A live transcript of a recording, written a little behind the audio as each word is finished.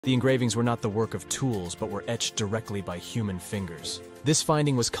The engravings were not the work of tools, but were etched directly by human fingers. This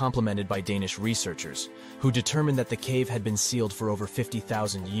finding was complemented by Danish researchers, who determined that the cave had been sealed for over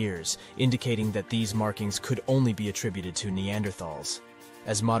 50,000 years, indicating that these markings could only be attributed to Neanderthals,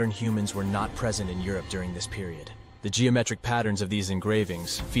 as modern humans were not present in Europe during this period. The geometric patterns of these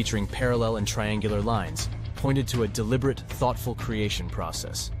engravings, featuring parallel and triangular lines, pointed to a deliberate, thoughtful creation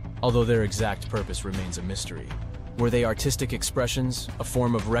process, although their exact purpose remains a mystery. Were they artistic expressions, a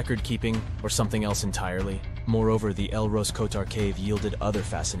form of record-keeping, or something else entirely? Moreover, the El Roscotar cave yielded other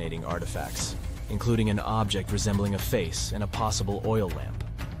fascinating artifacts, including an object resembling a face and a possible oil lamp,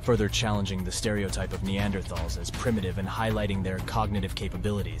 further challenging the stereotype of Neanderthals as primitive and highlighting their cognitive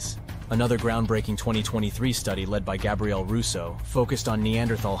capabilities. Another groundbreaking 2023 study led by Gabrielle Rousseau focused on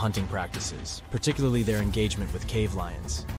Neanderthal hunting practices, particularly their engagement with cave lions.